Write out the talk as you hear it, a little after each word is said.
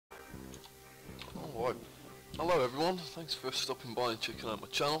Right, hello everyone, thanks for stopping by and checking out my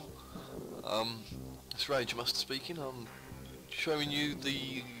channel. It's RageMasters speaking. I'm showing you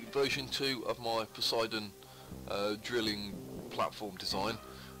the version 2 of my Poseidon drilling platform design.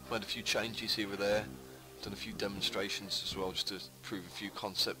 I've made a few changes here or there, done a few demonstrations as well just to prove a few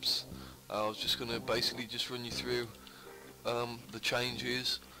concepts. I was just going to basically just run you through the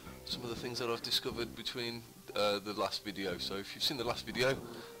changes, some of the things that I've discovered between the last video. So if you've seen the last video,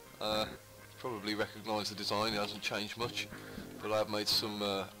 probably recognise the design. It hasn't changed much, but I've made some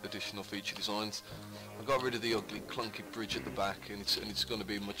additional feature designs. I got rid of the ugly clunky bridge at the back, and it's going to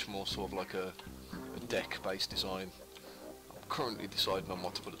be much more sort of like a deck based design. I'm currently deciding on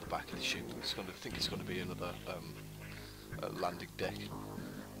what to put at the back of the ship. I think it's going to be another landing deck.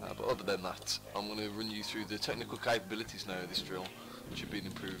 But other than that, I'm going to run you through the technical capabilities now of this drill, which have been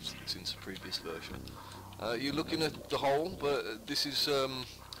improved since the previous version. You're looking at the hole, but this is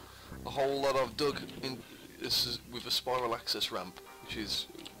a hole that I've dug in with a spiral access ramp, which is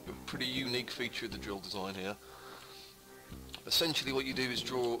a pretty unique feature of the drill design here. Essentially what you do is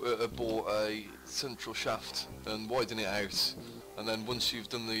bore a central shaft and widen it out, and then once you've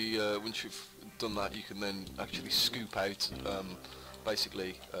done that, you can then actually scoop out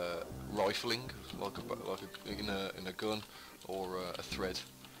basically rifling like in a gun or a thread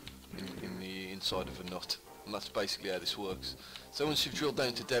in the inside of a nut. And that's basically how this works. So once you've drilled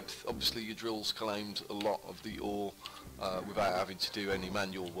down to depth, obviously your drill's claimed a lot of the ore without having to do any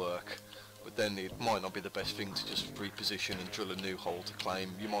manual work, but then it might not be the best thing to just reposition and drill a new hole to claim.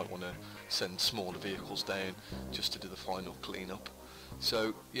 You might want to send smaller vehicles down just to do the final cleanup.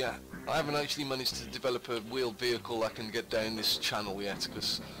 So yeah, I haven't actually managed to develop a wheeled vehicle that can get down this channel yet,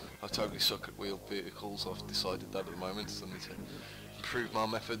 because I totally suck at wheeled vehicles. I've decided that at the moment, so I need to improve my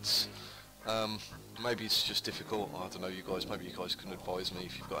methods. Maybe it's just difficult, I don't know, maybe you guys can advise me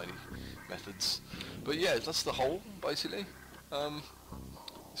if you've got any methods. But yeah, that's the hole basically.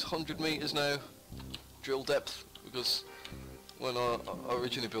 It's 100 meters now drill depth, because when I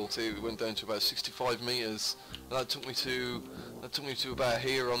originally built it, it went down to about 65 meters, and that took me to about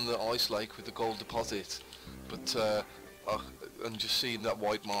here on the ice lake with the gold deposit. But and just seeing that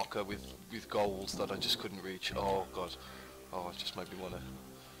white marker with gold that I just couldn't reach, oh god, it just made me want to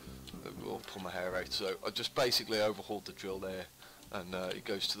pull my hair out. So I just basically overhauled the drill there, and it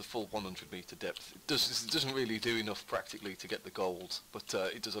goes to the full 100 meter depth. It doesn't really do enough practically to get the gold, but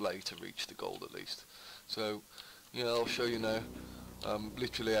it does allow you to reach the gold at least. So yeah, I'll show you now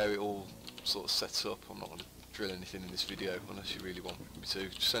literally how it all sort of sets up. I'm not going to drill anything in this video unless you really want me to.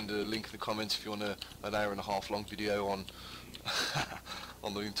 Just send a link in the comments if you want an hour-and-a-half long video on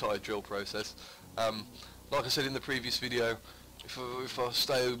on the entire drill process. Like I said in the previous video, if I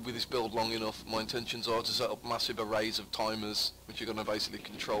stay with this build long enough, my intentions are to set up massive arrays of timers, which are going to basically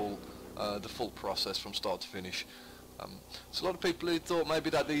control the full process from start to finish. So a lot of people who thought maybe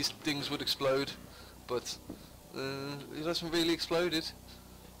that these things would explode, but it hasn't really exploded.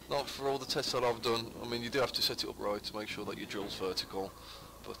 Not for all the tests that I've done. I mean, you do have to set it up right to make sure that your drill's vertical,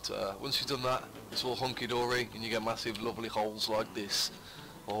 but once you've done that, it's all hunky-dory and you get massive lovely holes like this.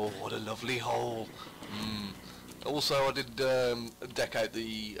 Oh, what a lovely hole! Also, I did deck out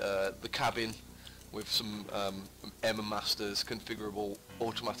the cabin with some RageMasters configurable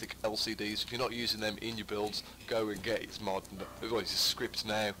automatic LCDs. If you're not using them in your builds, go and get its mod, its script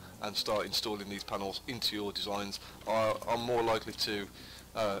now, and start installing these panels into your designs. I'm more likely to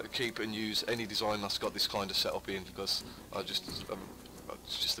keep and use any design that's got this kind of setup in, because it's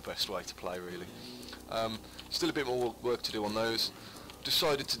just the best way to play, really. Still a bit more work to do on those.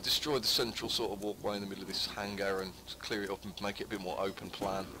 Decided to destroy the central sort of walkway in the middle of this hangar and clear it up and make it a bit more open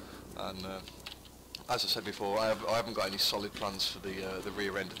plan. And as I said before, I haven't got any solid plans for the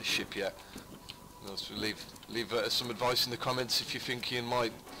rear end of the ship yet. So leave some advice in the comments if you think you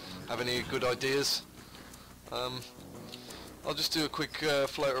might have any good ideas. I'll just do a quick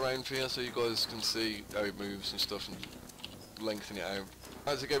float around for you so you guys can see how it moves and stuff, and lengthen it out.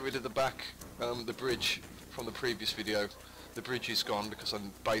 As I get rid of the back, the bridge from the previous video, the bridge is gone because I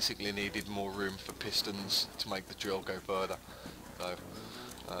basically needed more room for pistons to make the drill go further. So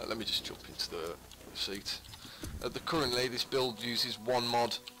let me just jump into the seat. Currently this build uses one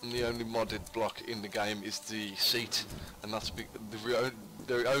mod, and the only modded block in the game is the seat, and that's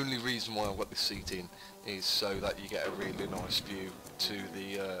the only reason why I've got this seat in is so that you get a really nice view to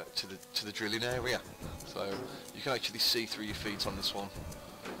the drilling area. So you can actually see through your feet on this one.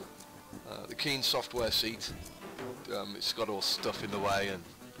 The Keen software seat, it's got all stuff in the way and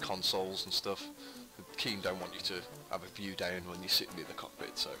consoles and stuff. The Keen don't want you to have a view down when you're sitting in the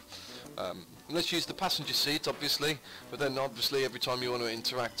cockpit, so let's use the passenger seat obviously, but then obviously every time you want to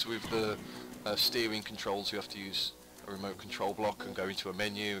interact with the steering controls, you have to use a remote control block and go into a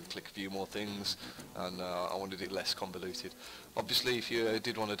menu and click a few more things, and I wanted it less convoluted. Obviously, if you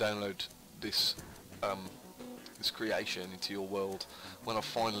did want to download this this creation into your world, when I've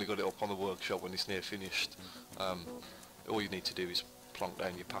finally got it up on the workshop, when it's near finished, all you need to do is plonk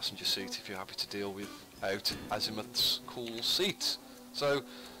down your passenger seat if you're happy to deal without Azimuth's cool seat. So,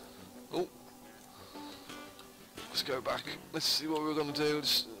 oh, let's go back. Let's see what we're going to do.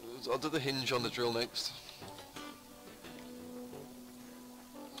 I'll do the hinge on the drill next.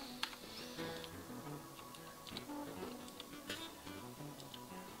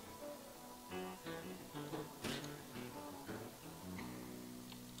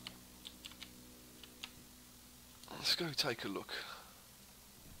 Let's go take a look.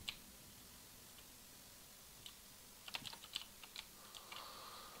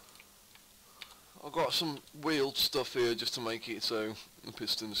 I've got some wheeled stuff here just to make it so the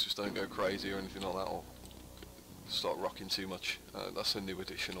pistons just don't go crazy or anything like that, or start rocking too much. That's a new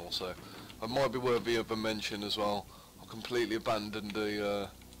addition also. It might be worthy of a mention as well. I completely abandoned the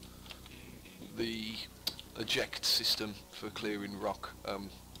eject system for clearing rock.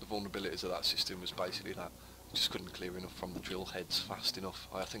 The vulnerabilities of that system was basically that I just couldn't clear enough from the drill heads fast enough.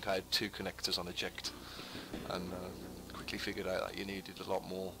 I think I had 2 connectors on eject, and quickly figured out that you needed a lot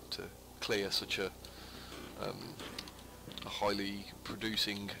more to clear such a highly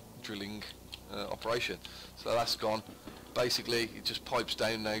producing drilling operation. So that's gone. Basically it just pipes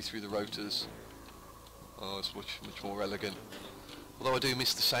down now through the rotors. Oh, it's much more elegant. Although I do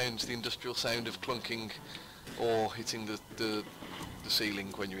miss the sounds, the industrial sound of clunking or hitting the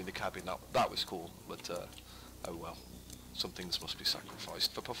ceiling when you're in the cabin. That was cool, but oh well, some things must be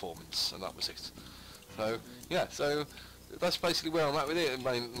sacrificed for performance, and that was it. So yeah, so that's basically where I'm at with it.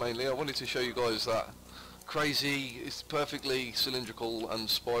 Mainly I wanted to show you guys that crazy, it's perfectly cylindrical and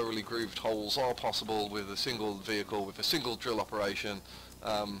spirally grooved holes are possible with a single vehicle, with a single drill operation.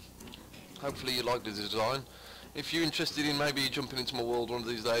 Hopefully you like the design. If you're interested in maybe jumping into my world one of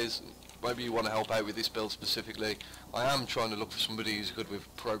these days, maybe you want to help out with this build specifically, I am trying to look for somebody who's good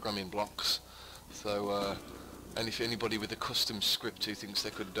with programming blocks. So and if anybody with a custom script who thinks they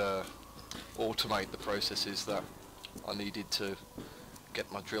could automate the processes that I needed to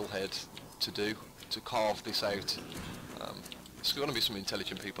get my drill head to do, to carve this out, there's going to be some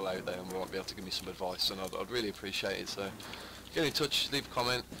intelligent people out there and might be able to give me some advice, and I'd really appreciate it. So get in touch, leave a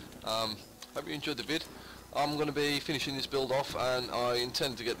comment. Hope you enjoyed the vid. I'm going to be finishing this build off, and I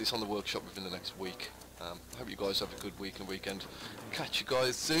intend to get this on the workshop within the next week. Hope you guys have a good week and weekend. Catch you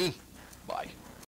guys soon. Bye.